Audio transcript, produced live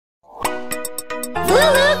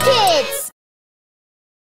LooLoo Kids!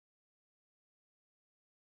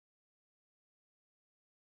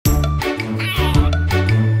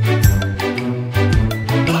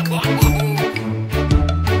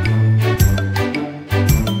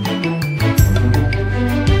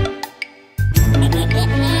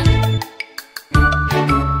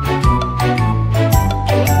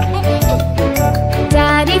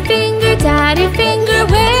 Daddy finger,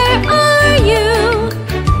 where are you?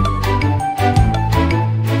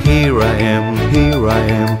 Here I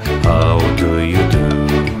am, how do you do?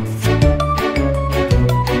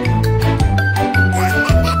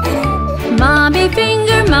 Mommy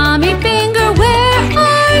finger, where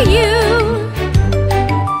are you?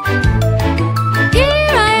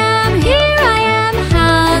 Here I am,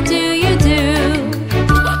 how do you do?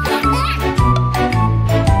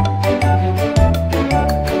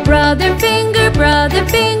 Brother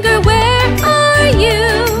finger, where are you?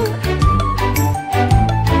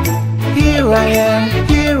 Here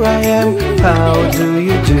I am, how do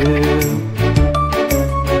you do?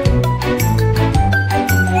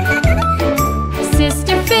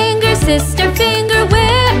 Sister finger,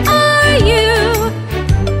 where are you?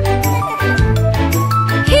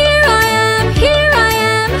 Here I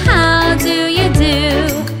am, how do you do?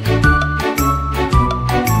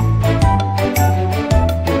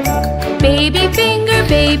 Baby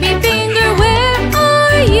finger, where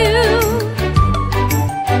are you?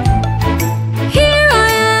 Here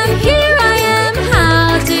I am,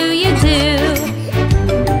 how do you do?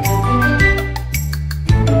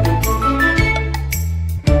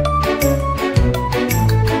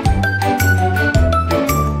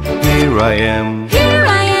 Here I am,